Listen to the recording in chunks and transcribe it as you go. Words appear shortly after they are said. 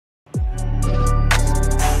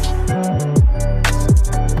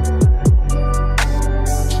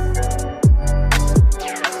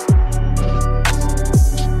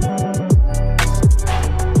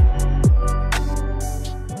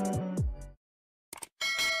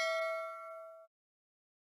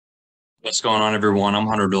What's going on, everyone? I'm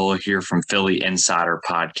Hunter Doyle here from Philly Insider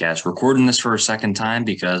Podcast, recording this for a second time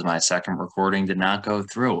because my second recording did not go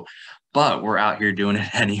through. But we're out here doing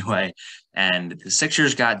it anyway. And the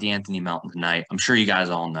Sixers got De'Anthony Melton tonight. I'm sure you guys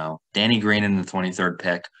all know. Danny Green in the 23rd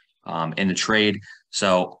pick in the trade.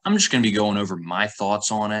 So I'm just going to be going over my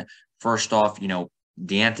thoughts on it. First off,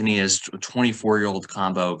 De'Anthony is a 24-year-old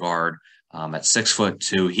combo guard. At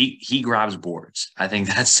 6'2", he grabs boards. I think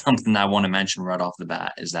that's something I want to mention right off the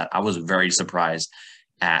bat is that I was very surprised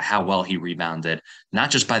at how well he rebounded, not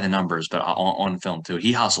just by the numbers, but on film too.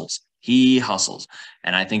 He hustles. He hustles.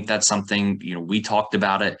 And I think that's something, we talked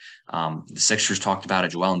about it. The Sixers talked about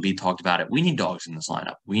it. Joel Embiid talked about it. We need dogs in this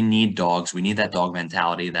lineup. We need dogs. We need that dog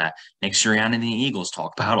mentality that Nick Sirianni and the Eagles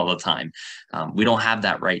talk about all the time. We don't have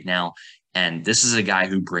that right now. And this is a guy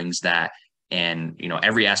who brings that. And,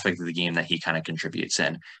 every aspect of the game that he kind of contributes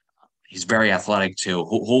in. He's very athletic, too.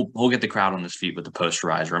 He'll get the crowd on his feet with the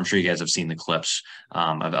posterizer. I'm sure you guys have seen the clips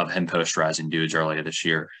of him posterizing dudes earlier this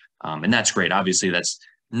year. And that's great. Obviously, that's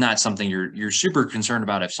not something you're super concerned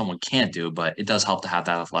about if someone can't do, but it does help to have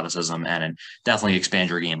that athleticism and it definitely expand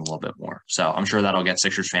your game a little bit more. So I'm sure that'll get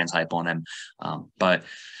Sixers fans hype on him. But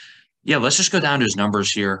yeah, let's just go down to his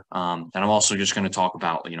numbers here. And I'm also just going to talk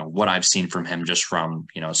about, what I've seen from him just from,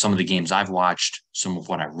 some of the games I've watched, some of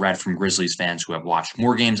what I've read from Grizzlies fans who have watched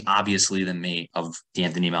more games, obviously, than me of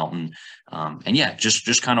De'Anthony Melton. And yeah,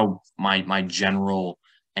 just kind of my general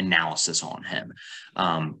analysis on him.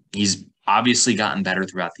 He's obviously gotten better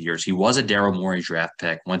throughout the years. He was a Daryl Morey draft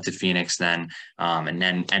pick, went to Phoenix then, and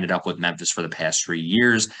then ended up with Memphis for the past 3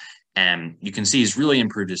 years. And you can see he's really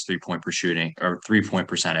improved his three-point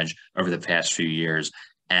percentage over the past few years.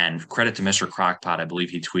 And credit to Mr. Crockpot, I believe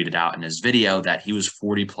he tweeted out in his video that he was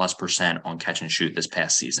 40+% on catch and shoot this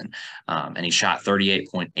past season. And he shot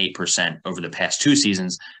 38.8% over the past 2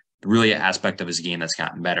 seasons. Really an aspect of his game that's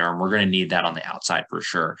gotten better. And we're going to need that on the outside for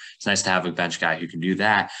sure. It's nice to have a bench guy who can do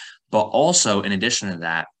that. But also, in addition to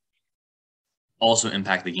that, also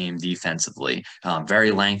impact the game defensively. Very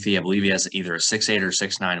lengthy. I believe he has either a 6'8" or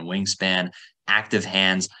 6'9" wingspan, active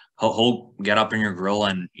hands. He'll get up in your grill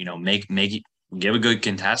and, give a good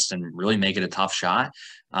contest and really make it a tough shot.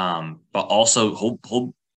 But also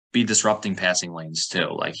he'll be disrupting passing lanes too.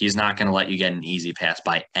 Like he's not going to let you get an easy pass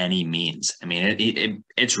by any means. I mean,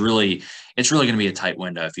 it's really going to be a tight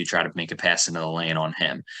window if you try to make a pass into the lane on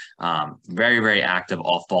him. Very, very active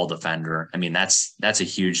off-ball defender. I mean, that's a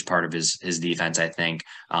huge part of his defense, I think,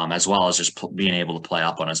 as well as just being able to play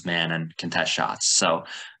up on his man and contest shots. So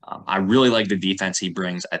I really like the defense he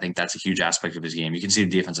brings. I think that's a huge aspect of his game. You can see the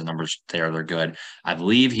defensive numbers there. They're good. I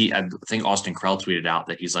think Austin Krell tweeted out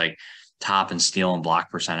that he's like top in steal and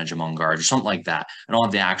block percentage among guards or something like that. I don't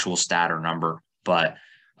have the actual stat or number, but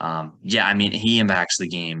he impacts the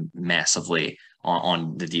game massively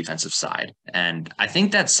on the defensive side. And I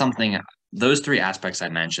think that's something, those 3 aspects I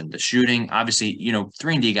mentioned, the shooting, obviously,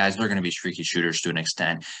 3-and-D guys, they're going to be streaky shooters to an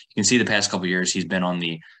extent. You can see the past couple of years, he's been on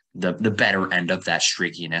the better end of that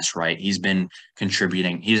streakiness, right? He's been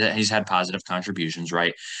contributing. He's had positive contributions,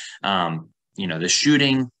 right? The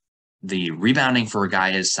shooting, the rebounding for a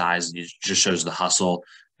guy his size just shows the hustle,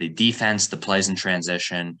 the defense, the plays in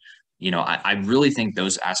transition. I really think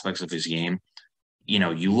those aspects of his game,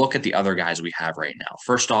 you look at the other guys we have right now.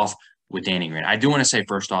 First off, with Danny Green. I do want to say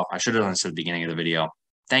first off, I should have done this at the beginning of the video.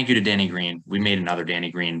 Thank you to Danny Green. We made another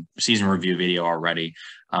Danny Green season review video already.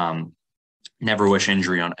 Never wish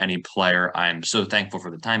injury on any player. I'm so thankful for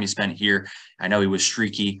the time he spent here. I know he was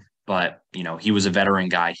streaky, but, he was a veteran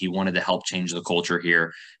guy. He wanted to help change the culture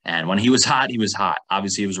here. And when he was hot, he was hot.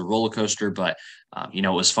 Obviously, it was a roller coaster, but, it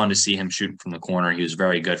was fun to see him shooting from the corner. He was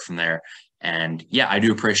very good from there. And, yeah, I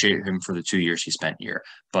do appreciate him for the 2 years he spent here.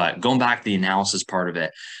 But going back to the analysis part of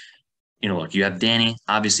it, look, you have Danny.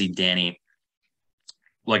 Obviously, Danny,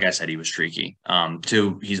 like I said, he was streaky.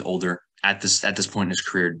 2, he's older. At this point in his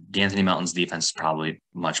career, De'Anthony Melton's defense is probably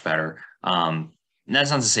much better. And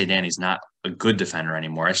that's not to say Danny's not a good defender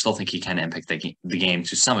anymore. I still think he can impact the game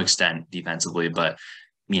to some extent defensively, but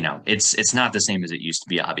it's not the same as it used to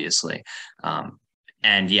be, obviously.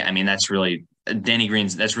 That's really Danny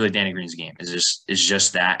Green's game is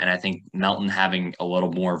just that. And I think Melton having a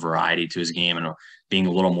little more variety to his game and being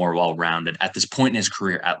a little more well-rounded at this point in his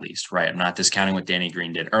career, at least, right? I'm not discounting what Danny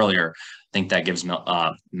Green did earlier. I think that gives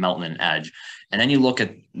Melton an edge. And then you look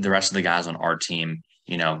at the rest of the guys on our team.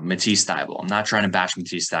 Matisse Thybulle. I'm not trying to bash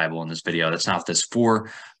Matisse Thybulle in this video. That's not what this is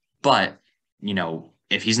for. But,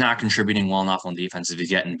 if he's not contributing well enough on defense, if he's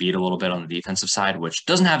getting beat a little bit on the defensive side, which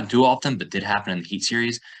doesn't happen too often, but did happen in the Heat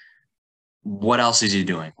series, what else is he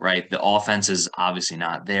doing, right? The offense is obviously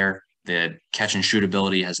not there. The catch and shoot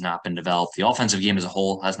ability has not been developed. The offensive game as a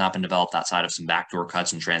whole has not been developed outside of some backdoor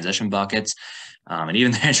cuts and transition buckets. And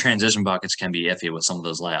even the transition buckets can be iffy with some of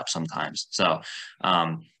those layups sometimes. So,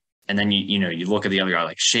 and then you look at the other guy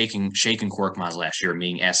like shaking Korkmaz last year,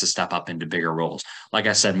 being asked to step up into bigger roles. Like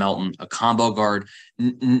I said, Melton, a combo guard.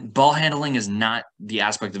 Ball handling is not the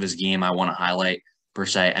aspect of his game I want to highlight per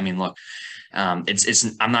se. I mean, look, it's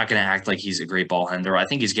I'm not going to act like he's a great ball handler. I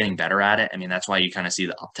think he's getting better at it. I mean, that's why you kind of see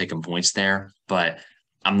the uptick in points there. But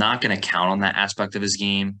I'm not going to count on that aspect of his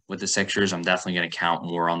game with the Sixers. I'm definitely going to count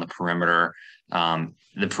more on the perimeter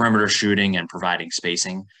shooting and providing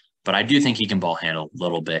spacing. But I do think he can ball handle a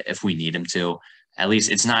little bit if we need him to. At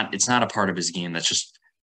least it's not a part of his game that's just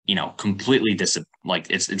completely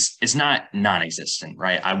it's not non-existent,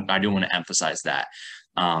 right? I do want to emphasize that.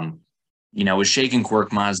 With Shake and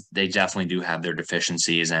Korkmaz, they definitely do have their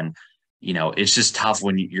deficiencies, and it's just tough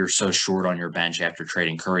when you're so short on your bench after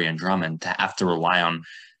trading Curry and Drummond to have to rely on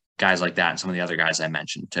guys like that and some of the other guys I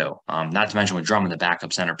mentioned too. Not to mention with Drummond, the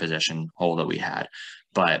backup center position hole that we had,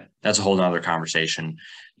 but that's a whole other conversation.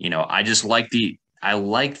 I just like the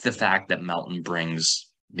fact that Melton brings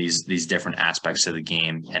these different aspects to the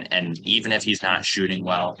game, and even if he's not shooting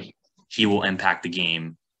well, he will impact the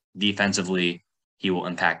game defensively. He will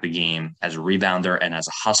impact the game as a rebounder and as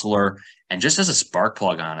a hustler and just as a spark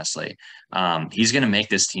plug, honestly. He's going to make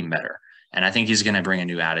this team better. And I think he's going to bring a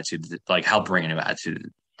new attitude, help bring a new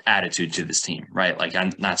attitude to this team, right? Like,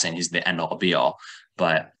 I'm not saying he's the end all be all,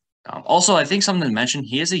 but also I think something to mention,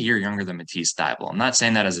 he is a year younger than Matisse Thybulle. I'm not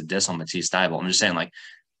saying that as a diss on Matisse Thybulle. I'm just saying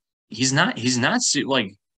he's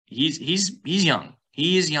young.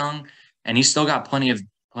 He is young and he's still got plenty of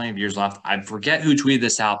years left. I forget who tweeted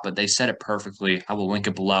this out, but they said it perfectly. I will link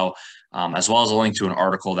it below, as well as a link to an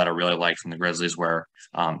article that I really liked from the Grizzlies where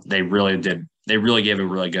they really gave a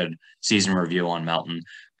really good season review on Melton.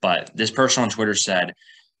 But this person on Twitter said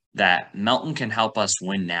that Melton can help us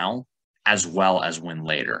win now as well as win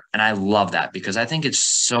later. And I love that because I think it's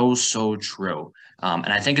so, so true. And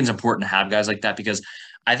I think it's important to have guys like that because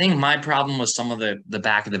I think my problem with some of the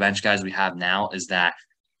back of the bench guys we have now is that,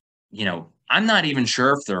 I'm not even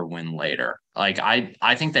sure if they're a win later. Like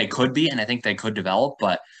I think they could be, and I think they could develop,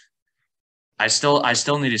 but I still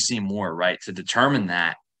need to see more, right, to determine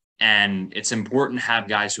that. And it's important to have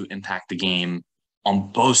guys who impact the game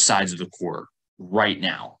on both sides of the court right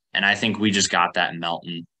now. And I think we just got that in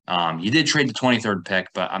Melton. You did trade the 23rd pick,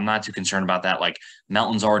 but I'm not too concerned about that. Like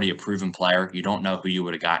Melton's already a proven player. You don't know who you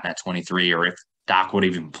would have gotten at 23 or if Doc would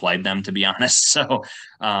have even played them, to be honest. So,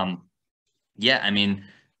 yeah, I mean,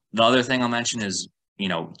 the other thing I'll mention is,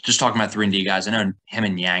 just talking about 3-and-D guys. I know him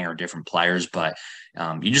and Yang are different players, but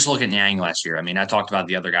you just look at Yang last year. I mean, I talked about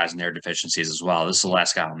the other guys and their deficiencies as well. This is the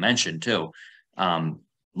last guy I'll mention too.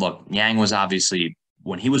 Look, Yang was obviously,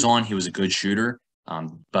 when he was on, he was a good shooter.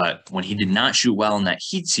 But when he did not shoot well in that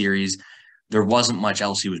Heat series, there wasn't much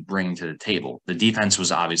else he was bringing to the table. The defense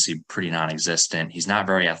was obviously pretty non-existent. He's not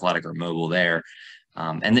very athletic or mobile there.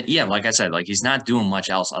 Like I said, he's not doing much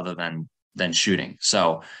else other than shooting.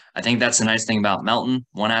 So I think that's the nice thing about Melton.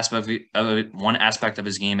 One aspect of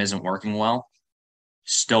his game isn't working well,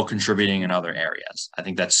 still contributing in other areas. I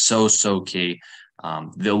think that's so, so key.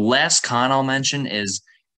 The last con I'll mention is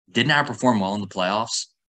did not perform well in the playoffs.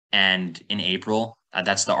 And in April,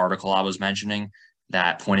 that's the article I was mentioning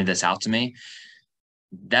that pointed this out to me.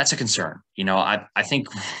 That's a concern. I think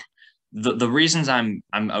the reasons I'm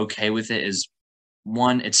okay with it is,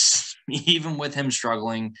 one, it's even with him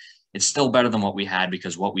struggling, it's still better than what we had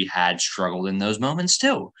because what we had struggled in those moments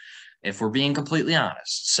too, if we're being completely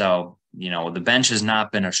honest. So, the bench has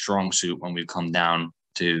not been a strong suit when we've come down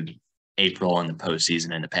to April and the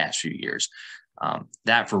postseason in the past few years.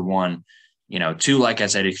 That for one. Two, like I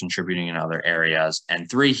said, he's contributing in other areas. And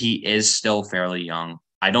three, he is still fairly young.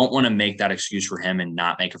 I don't want to make that excuse for him and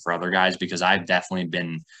not make it for other guys because I've definitely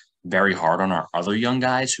been very hard on our other young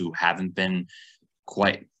guys who haven't been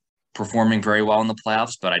quite performing very well in the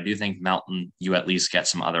playoffs. But I do think Melton, you at least get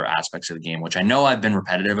some other aspects of the game, which I know I've been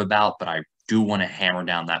repetitive about, but I do want to hammer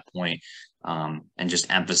down that point, and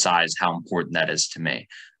just emphasize how important that is to me.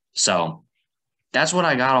 So that's what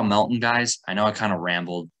I got on Melton, guys. I know I kind of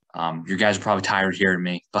rambled. You guys are probably tired of hearing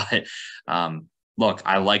me, but look,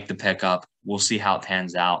 I like the pickup. We'll see how it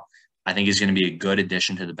pans out. I think he's going to be a good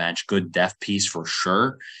addition to the bench, good depth piece for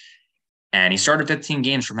sure. And he started 15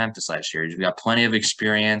 games for Memphis last year. He's got plenty of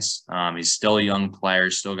experience. He's still a young player,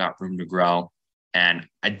 still got room to grow. And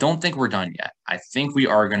I don't think we're done yet. I think we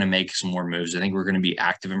are going to make some more moves. I think we're going to be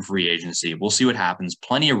active in free agency. We'll see what happens.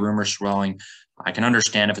 Plenty of rumors swirling. I can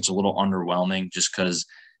understand if it's a little underwhelming just because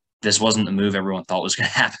this wasn't the move everyone thought was going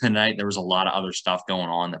to happen tonight. There was a lot of other stuff going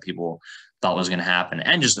on that people thought was going to happen.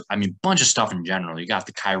 And just, I mean, bunch of stuff in general. You got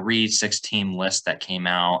the Kyrie 6-team list that came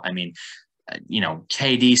out. I mean,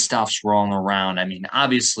 KD stuff's rolling around. I mean,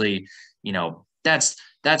 obviously, that's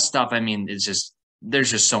that stuff. I mean, it's just,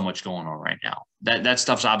 there's just so much going on right now. That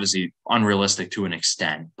stuff's obviously unrealistic to an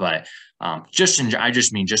extent, but I just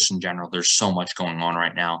mean in general, there's so much going on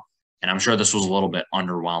right now. And I'm sure this was a little bit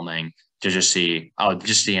underwhelming to just see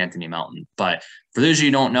Anthony Melton. But for those of you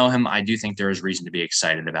who don't know him, I do think there is reason to be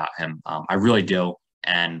excited about him. I really do.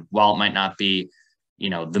 And while it might not be,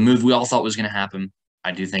 the move we all thought was going to happen,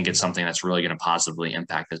 I do think it's something that's really going to positively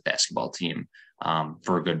impact this basketball team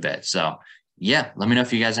for a good bit. So, yeah, let me know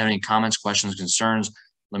if you guys have any comments, questions, concerns.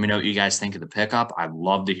 Let me know what you guys think of the pickup. I'd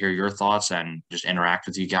love to hear your thoughts and just interact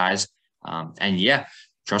with you guys. And yeah,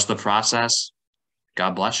 trust the process.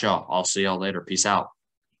 God bless y'all. I'll see y'all later. Peace out.